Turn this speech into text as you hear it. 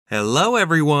Hello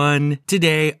everyone!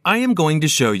 Today I am going to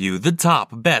show you the top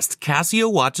best Casio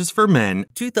watches for men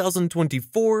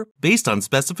 2024 based on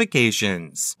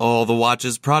specifications. All the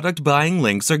watches product buying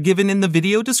links are given in the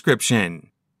video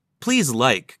description. Please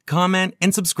like, comment,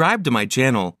 and subscribe to my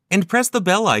channel and press the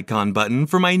bell icon button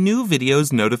for my new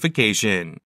videos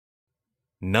notification.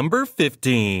 Number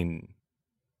 15.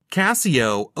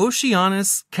 Casio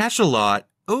Oceanus Cachalot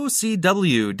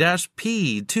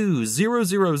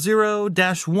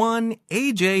OCW-P2000-1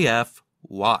 AJF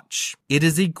watch. It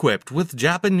is equipped with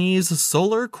Japanese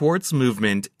solar quartz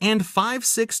movement and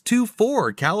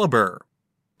 5624 caliber.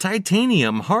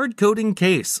 Titanium hard coating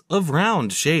case of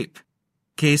round shape.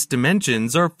 Case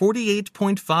dimensions are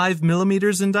 48.5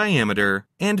 millimeters in diameter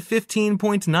and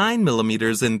 15.9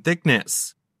 millimeters in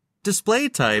thickness. Display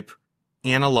type,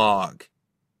 analog.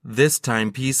 This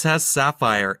timepiece has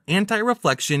sapphire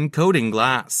anti-reflection coating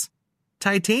glass.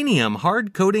 Titanium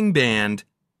hard coating band.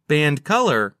 Band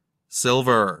color,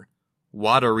 silver.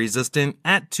 Water resistant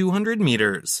at 200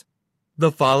 meters.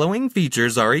 The following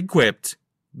features are equipped: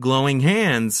 glowing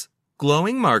hands,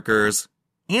 glowing markers,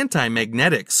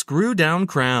 anti-magnetic screw-down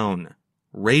crown,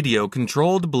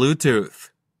 radio-controlled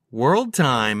Bluetooth, world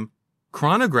time,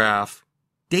 chronograph,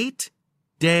 date,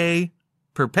 day,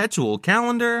 perpetual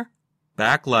calendar,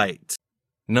 backlight.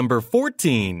 Number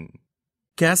 14.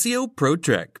 Casio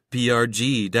ProTrek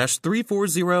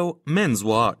PRG-340 men's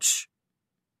watch.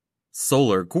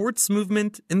 Solar quartz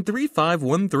movement in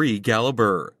 3513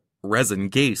 caliber.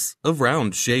 Resin case of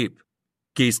round shape.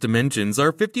 Case dimensions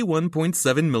are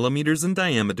 51.7 millimeters in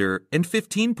diameter and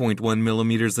 15.1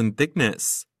 millimeters in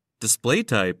thickness. Display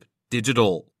type,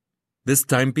 digital. This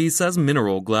timepiece has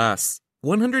mineral glass,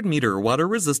 100-meter water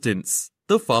resistance.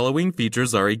 The following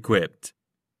features are equipped: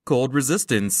 cold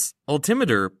resistance,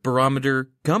 altimeter,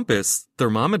 barometer, compass,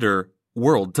 thermometer,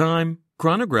 world time,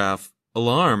 chronograph,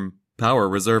 alarm, power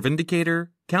reserve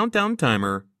indicator, countdown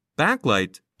timer,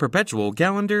 backlight, perpetual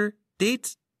calendar,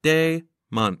 date, day,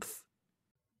 month.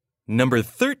 Number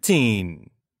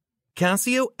 13.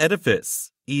 Casio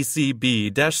Edifice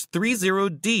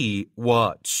ECB-30D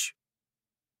watch.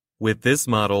 With this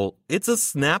model, it's a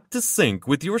snap to sync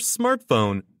with your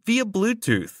smartphone via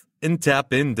Bluetooth and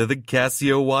tap into the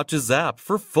Casio Watches app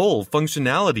for full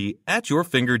functionality at your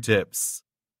fingertips.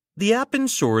 The app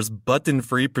ensures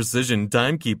button-free precision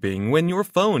timekeeping when your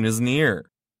phone is near.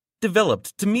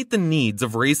 Developed to meet the needs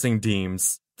of racing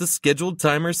teams, the scheduled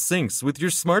timer syncs with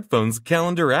your smartphone's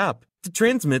calendar app to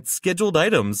transmit scheduled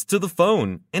items to the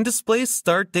phone and display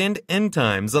start and end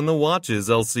times on the watch's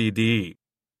LCD.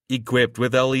 Equipped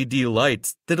with LED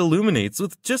lights that illuminates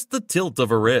with just the tilt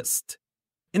of a wrist.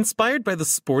 Inspired by the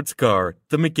sports car,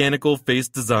 the mechanical face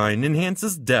design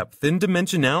enhances depth and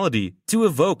dimensionality to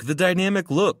evoke the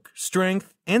dynamic look,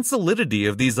 strength, and solidity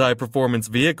of these high-performance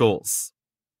vehicles.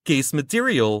 Case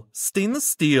material, stainless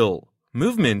steel.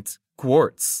 Movement,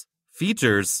 quartz.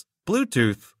 Features,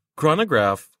 Bluetooth,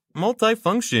 chronograph,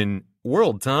 multifunction,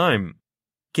 world time.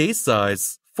 Case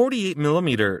size, 48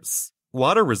 millimeters.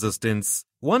 Water resistance,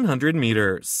 100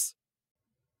 meters.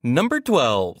 Number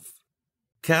 12.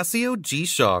 Casio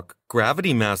G-Shock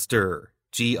GRAVITYMASTER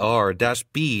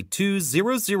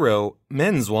GR-B200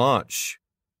 men's watch.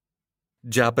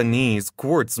 Japanese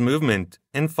quartz movement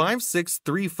and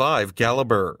 5635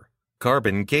 caliber.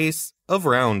 Carbon case of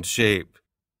round shape.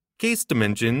 Case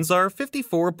dimensions are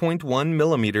 54.1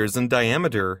 millimeters in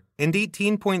diameter and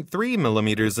 18.3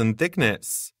 millimeters in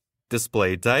thickness.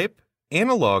 Display type,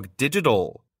 analog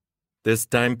digital. This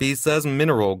timepiece has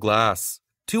mineral glass,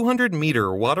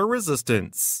 200-meter water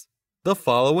resistance. The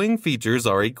following features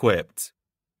are equipped: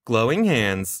 glowing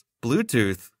hands,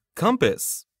 Bluetooth,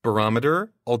 compass,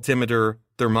 barometer, altimeter,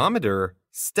 thermometer,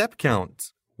 step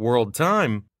count, world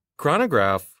time,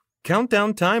 chronograph,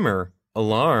 countdown timer,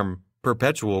 alarm,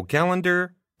 perpetual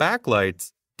calendar,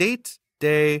 backlight, date,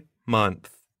 day, month.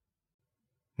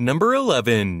 Number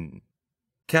 11.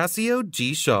 Casio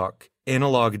G-Shock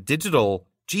Analog Digital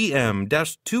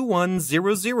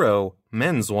GM-2100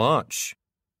 men's watch.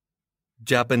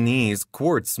 Japanese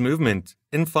quartz movement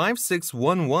in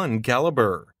 5611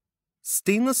 caliber.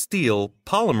 Stainless steel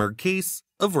polymer case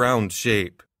of round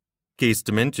shape. Case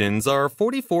dimensions are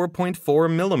 44.4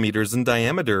 millimeters in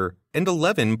diameter and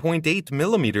 11.8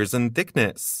 millimeters in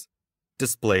thickness.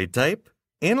 Display type,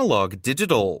 analog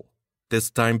digital. This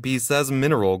timepiece has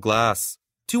mineral glass,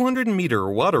 200-meter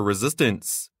water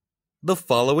resistance. The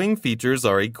following features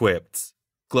are equipped: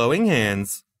 glowing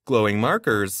hands, glowing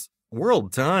markers,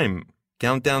 world time,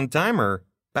 countdown timer,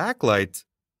 backlight,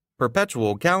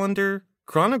 perpetual calendar,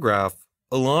 chronograph,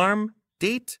 alarm,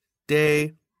 date,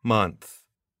 day, month.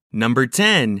 Number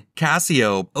 10.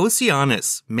 Casio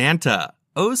Oceanus Manta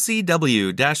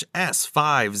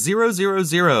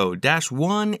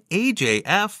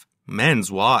OCW-S5000-1AJF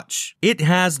Men's Watch. It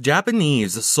has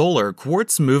Japanese solar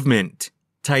quartz movement.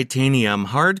 Titanium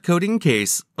hard coating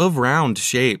case of round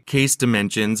shape. Case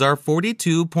dimensions are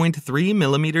 42.3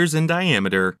 millimeters in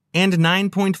diameter and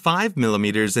 9.5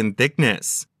 millimeters in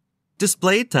thickness.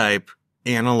 Display type,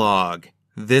 analog.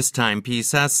 This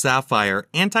timepiece has sapphire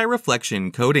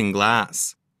anti-reflection coating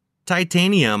glass.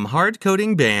 Titanium hard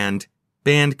coating band.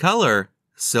 Band color,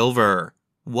 silver.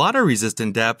 Water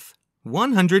resistant depth,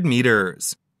 100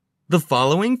 meters. The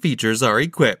following features are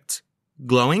equipped: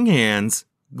 glowing hands,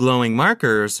 glowing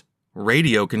markers,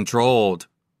 radio controlled,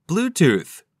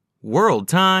 Bluetooth, world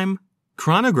time,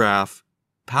 chronograph,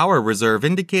 power reserve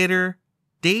indicator,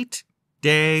 date,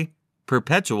 day,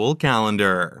 perpetual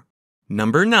calendar.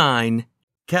 Number 9.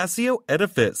 Casio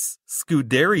Edifice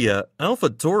Scuderia Alpha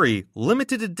Tauri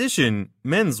Limited Edition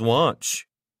Men's Watch.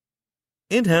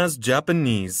 It has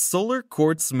Japanese solar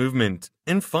quartz movement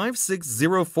and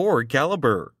 5604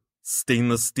 caliber.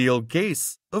 Stainless steel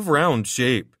case of round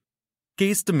shape.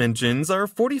 Case dimensions are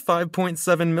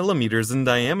 45.7 millimeters in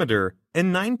diameter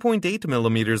and 9.8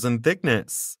 millimeters in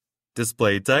thickness.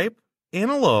 Display type,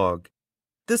 analog.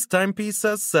 This timepiece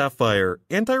has sapphire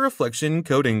anti-reflection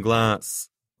coating glass.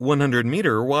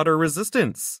 100-meter water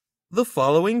resistance. The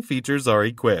following features are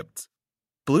equipped: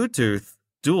 Bluetooth,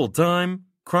 dual time,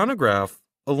 chronograph,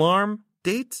 alarm,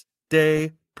 date,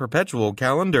 day, perpetual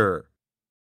calendar.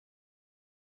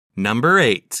 Number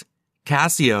 8.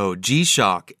 Casio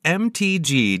G-Shock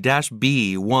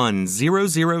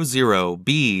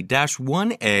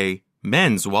MTG-B1000B-1A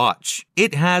Men's Watch.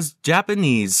 It has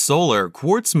Japanese solar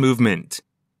quartz movement.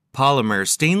 Polymer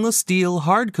stainless steel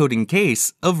hard coating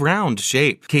case of round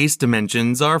shape. Case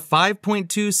dimensions are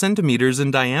 5.2 centimeters in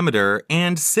diameter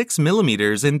and 6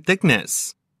 millimeters in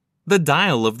thickness. The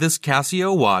dial of this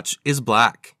Casio watch is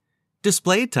black.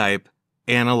 Display type,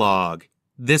 analog.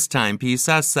 This timepiece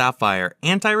has sapphire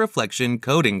anti-reflection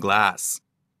coating glass.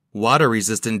 Water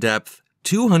resistant depth,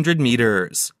 200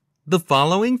 meters. The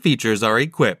following features are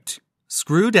equipped: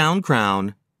 screw down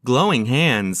crown, glowing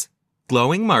hands,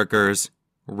 glowing markers,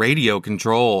 radio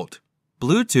controlled,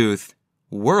 Bluetooth,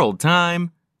 world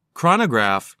time,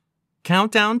 chronograph,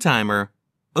 countdown timer,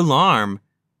 alarm,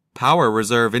 power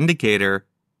reserve indicator,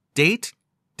 date,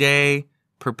 day,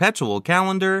 perpetual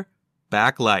calendar,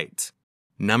 backlight.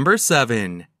 Number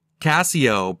 7.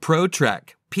 Casio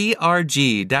ProTrek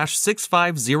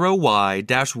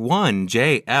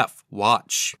PRG-650Y-1JF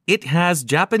watch. It has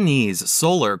Japanese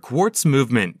solar quartz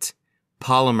movement.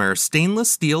 Polymer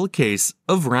stainless steel case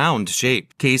of round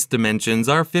shape. Case dimensions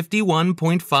are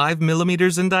 51.5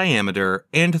 millimeters in diameter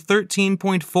and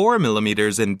 13.4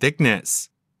 millimeters in thickness.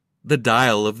 The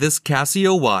dial of this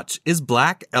Casio watch is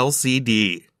black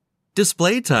LCD.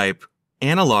 Display type,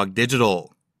 analog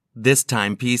digital. This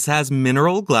timepiece has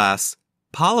mineral glass,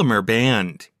 polymer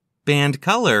band. Band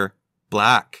color,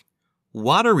 black.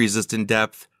 Water resistant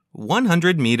depth,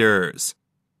 100 meters.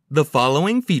 The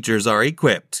following features are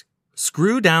equipped: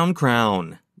 screw down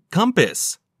crown,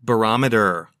 compass,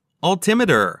 barometer,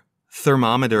 altimeter,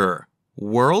 thermometer,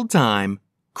 world time,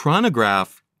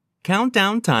 chronograph,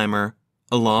 countdown timer,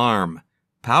 alarm,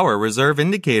 power reserve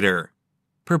indicator,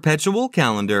 perpetual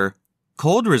calendar,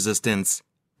 cold resistance,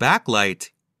 backlight,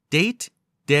 date,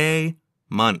 day,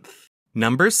 month.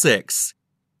 Number 6.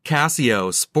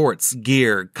 Casio Sports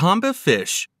Gear Comba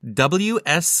Fish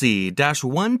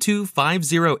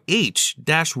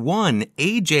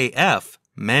WSC-1250H-1AJF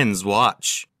Men's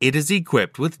Watch. It is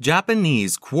equipped with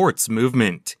Japanese quartz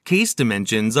movement. Case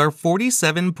dimensions are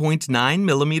 47.9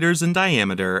 millimeters in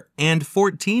diameter and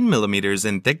 14 millimeters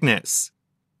in thickness.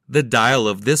 The dial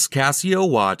of this Casio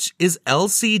watch is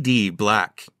LCD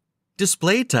black.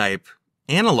 Display type,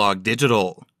 analog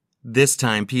digital. This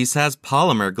timepiece has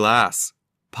polymer glass,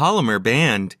 polymer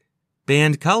band,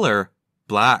 band color,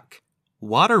 black,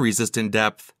 water resistant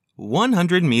depth,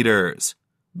 100 meters.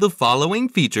 The following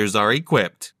features are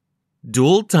equipped: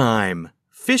 dual time,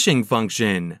 fishing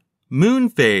function, moon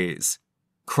phase,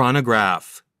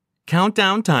 chronograph,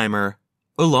 countdown timer,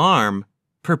 alarm,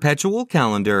 perpetual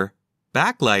calendar,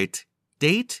 backlight,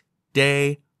 date,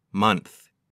 day, month.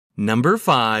 Number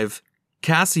 5.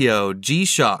 Casio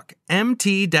G-Shock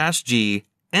MT-G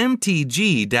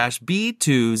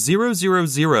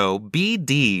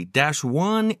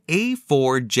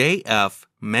MTG-B2000BD-1A4JF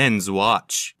Men's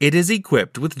Watch. It is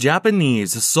equipped with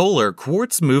Japanese solar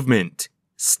quartz movement.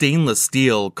 Stainless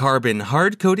steel carbon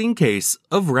hard coating case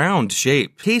of round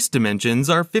shape. Case dimensions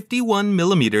are 51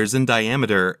 millimeters in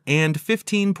diameter and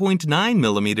 15.9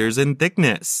 millimeters in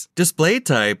thickness. Display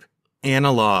type,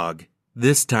 analog.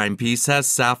 This timepiece has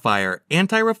sapphire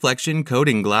anti-reflection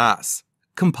coating glass.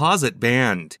 Composite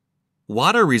band.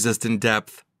 Water resistant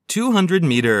depth, 200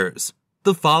 meters.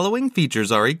 The following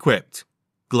features are equipped: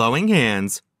 glowing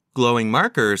hands, glowing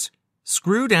markers,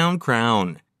 screw down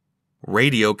crown.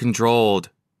 Radio controlled,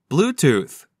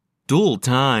 Bluetooth, dual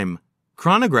time,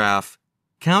 chronograph,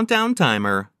 countdown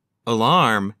timer,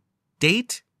 alarm,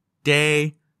 date,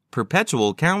 day,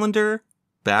 perpetual calendar,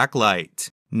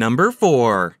 backlight. Number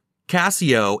 4.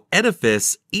 Casio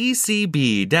Edifice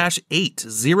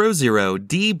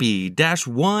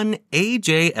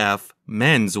ECB-800DB-1AJF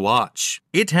Men's Watch.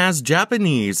 It has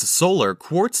Japanese solar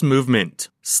quartz movement.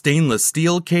 Stainless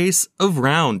steel case of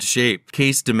round shape.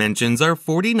 Case dimensions are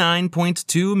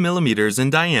 49.2 millimeters in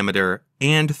diameter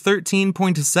and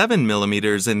 13.7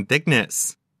 millimeters in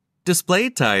thickness. Display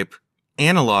type,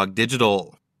 analog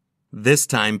digital. This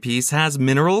timepiece has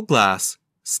mineral glass,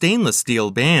 stainless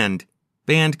steel band,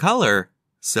 band color,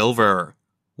 silver.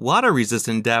 Water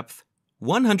resistant depth,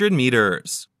 100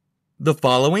 meters. The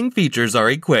following features are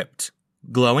equipped: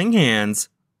 glowing hands,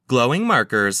 glowing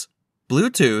markers,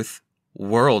 Bluetooth,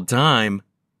 world time,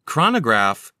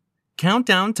 chronograph,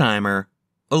 countdown timer,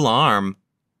 alarm,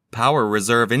 power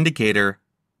reserve indicator,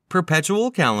 perpetual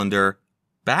calendar,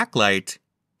 backlight,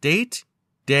 date,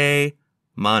 day,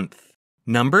 month.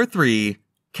 Number 3.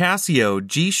 Casio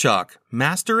G-Shock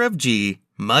Master of G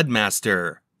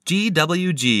MUDMASTER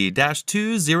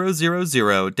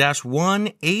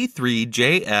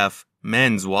GWG-2000-1A3JF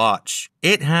Men's Watch.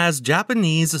 It has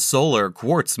Japanese solar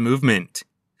quartz movement.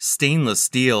 Stainless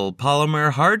steel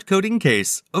polymer hard coating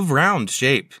case of round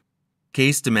shape.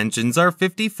 Case dimensions are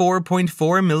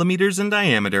 54.4 millimeters in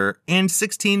diameter and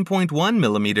 16.1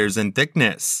 millimeters in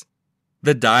thickness.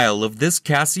 The dial of this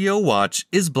Casio watch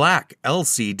is black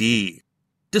LCD.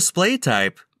 Display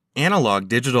type, analog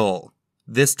digital.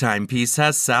 This timepiece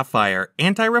has sapphire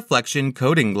anti-reflection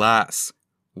coating glass.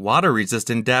 Water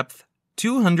resistant depth,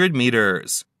 200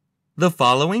 meters. The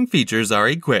following features are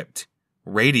equipped: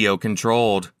 radio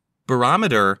controlled,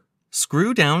 barometer,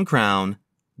 screw down crown,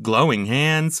 glowing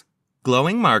hands,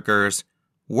 glowing markers,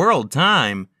 world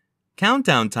time,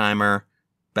 countdown timer,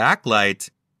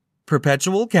 backlight,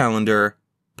 perpetual calendar,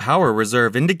 power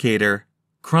reserve indicator,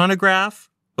 chronograph,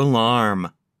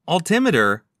 alarm,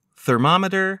 altimeter,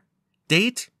 thermometer,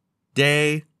 date,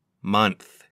 day,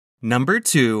 month. Number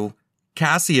 2.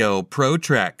 Casio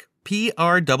ProTrek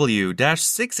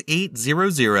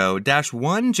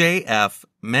PRW-6800-1JF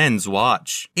Men's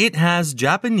Watch. It has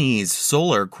Japanese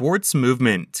solar quartz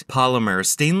movement. Polymer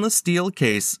stainless steel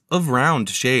case of round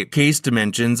shape. Case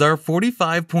dimensions are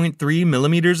 45.3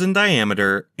 millimeters in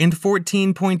diameter and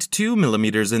 14.2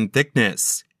 millimeters in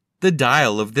thickness. The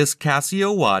dial of this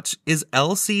Casio watch is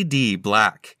LCD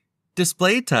black.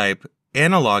 Display type,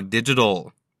 analog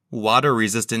digital. Water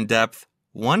resistant depth,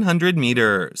 100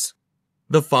 meters.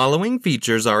 The following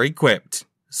features are equipped: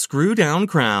 screw down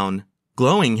crown,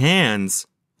 glowing hands,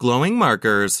 glowing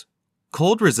markers,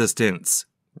 cold resistance,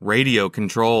 radio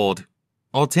controlled,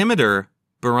 altimeter,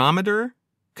 barometer,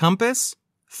 compass,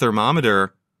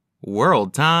 thermometer,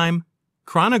 world time,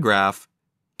 chronograph,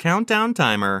 countdown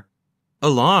timer,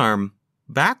 alarm,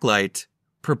 backlight,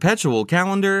 perpetual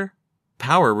calendar,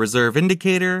 power reserve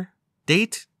indicator,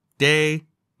 date, day,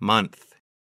 month.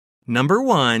 Number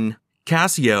 1.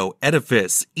 Casio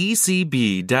Edifice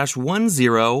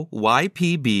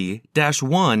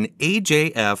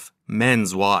ECB-10YPB-1AJF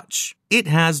Men's Watch. It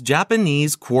has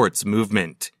Japanese quartz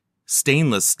movement.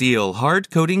 Stainless steel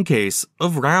hard coating case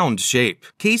of round shape.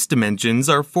 Case dimensions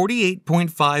are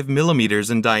 48.5 millimeters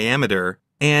in diameter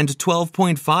and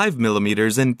 12.5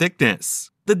 millimeters in thickness.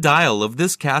 The dial of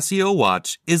this Casio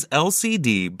watch is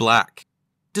LCD black.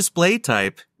 Display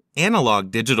type, analog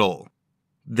digital.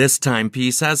 This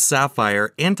timepiece has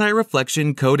sapphire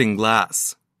anti-reflection coating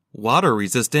glass. Water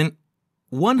resistant,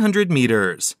 100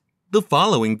 meters. The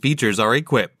following features are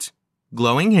equipped: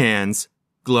 glowing hands,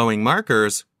 glowing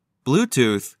markers,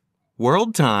 Bluetooth,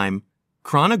 world time,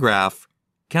 chronograph,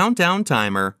 countdown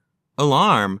timer,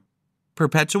 alarm,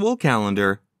 perpetual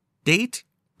calendar, date,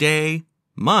 day,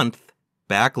 month,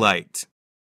 backlight.